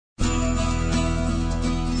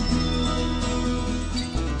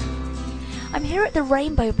I'm here at the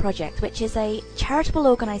Rainbow Project, which is a charitable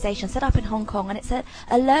organisation set up in Hong Kong, and it's a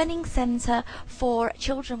learning centre for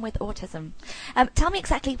children with autism. Tell me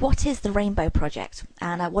exactly what is the Rainbow Project,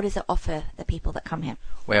 and what does it offer the people that come here?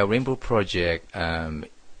 Well, Rainbow Project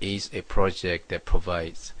is a project that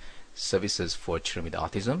provides services for children with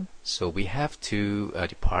autism. So we have two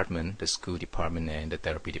departments, the school department and the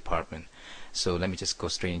therapy department. So let me just go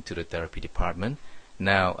straight into the therapy department.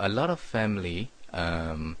 Now, a lot of family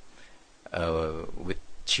with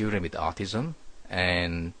children with autism,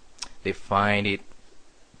 and they find it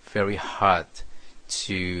very hard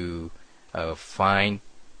to find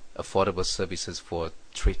affordable services for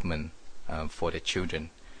treatment for their children.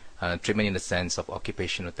 Treatment in the sense of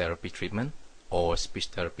occupational therapy treatment or speech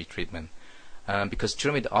therapy treatment. Because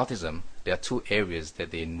children with autism, there are two areas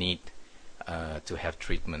that they need to have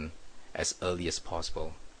treatment as early as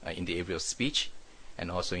possible, in the area of speech and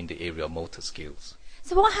also in the area of motor skills.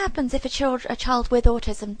 So what happens if a child with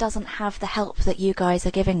autism doesn't have the help that you guys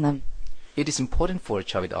are giving them? It is important for a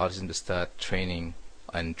child with autism to start training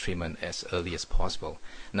and treatment as early as possible.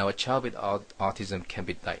 Now, a child with autism can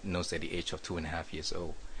be diagnosed at the age of 2.5 years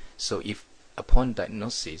old. So if upon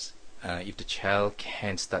diagnosis, if the child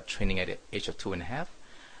can start training at the age of 2.5,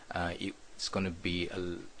 it's going to be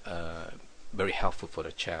very helpful for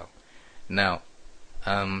the child. Now,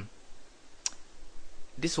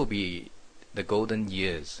 this will be the golden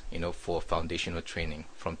years, for foundational training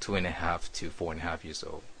from 2.5 to 4.5 years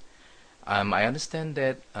old. I understand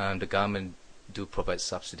that the government do provide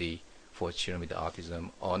subsidy for children with autism,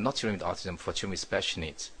 or not children with autism, for children with special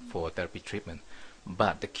needs for therapy treatment.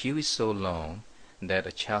 But the queue is so long that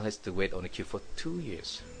a child has to wait on the queue for 2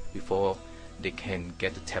 years before they can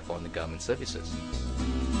get to tap on the government services.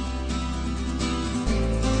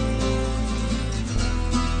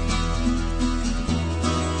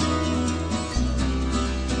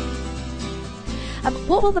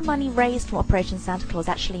 What will the money raised from Operation Santa Claus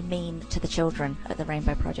actually mean to the children at the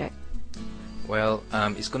Rainbow Project? Well,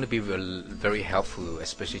 it's going to be very helpful,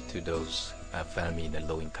 especially to those family in the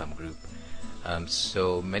low-income group.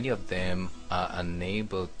 So many of them are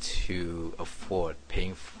unable to afford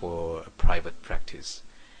paying for a private practice,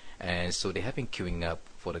 and so they have been queuing up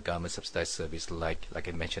for the government subsidized service, like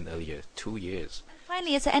I mentioned earlier, 2 years.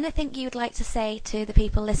 Finally, is there anything you'd like to say to the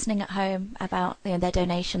people listening at home about their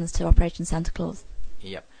donations to Operation Santa Claus?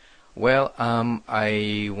 Yep. Well,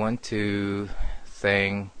 I want to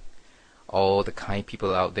thank all the kind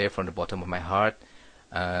people out there from the bottom of my heart,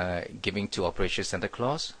 giving to Operation Santa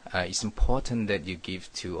Claus. It's important that you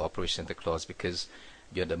give to Operation Santa Claus, because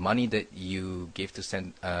the money that you give to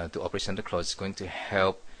Operation Santa Claus is going to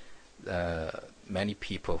help many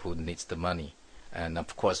people who needs the money. And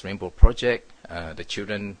of course, Rainbow Project, the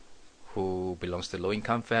children who belongs to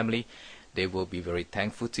low-income family, they will be very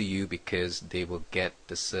thankful to you, because they will get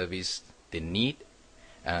the service they need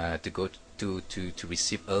to go to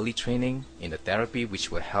receive early training in the therapy, which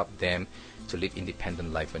will help them to live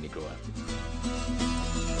independent life when they grow up.